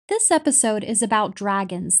This episode is about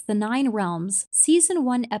Dragons, the Nine Realms, Season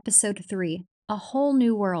 1, Episode 3, A Whole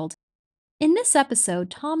New World. In this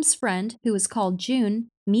episode, Tom's friend, who is called June,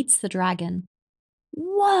 meets the dragon.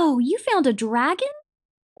 Whoa, you found a dragon?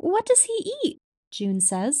 What does he eat? June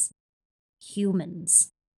says.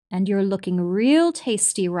 Humans. And you're looking real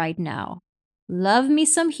tasty right now. Love me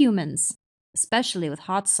some humans, especially with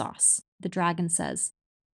hot sauce, the dragon says.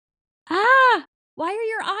 Ah! Why are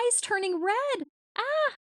your eyes turning red?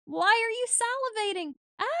 Ah! Why are you salivating?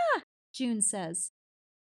 Ah! June says.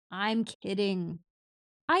 I'm kidding.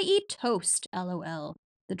 I eat toast, lol,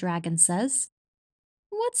 the dragon says.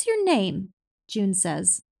 What's your name? June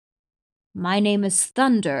says. My name is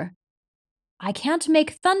Thunder. I can't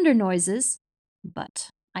make thunder noises, but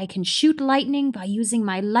I can shoot lightning by using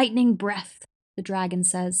my lightning breath, the dragon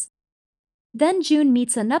says. Then June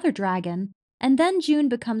meets another dragon, and then June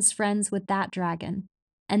becomes friends with that dragon.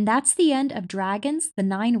 And that's the end of Dragons, the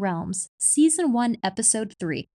Nine Realms, Season 1, Episode 3.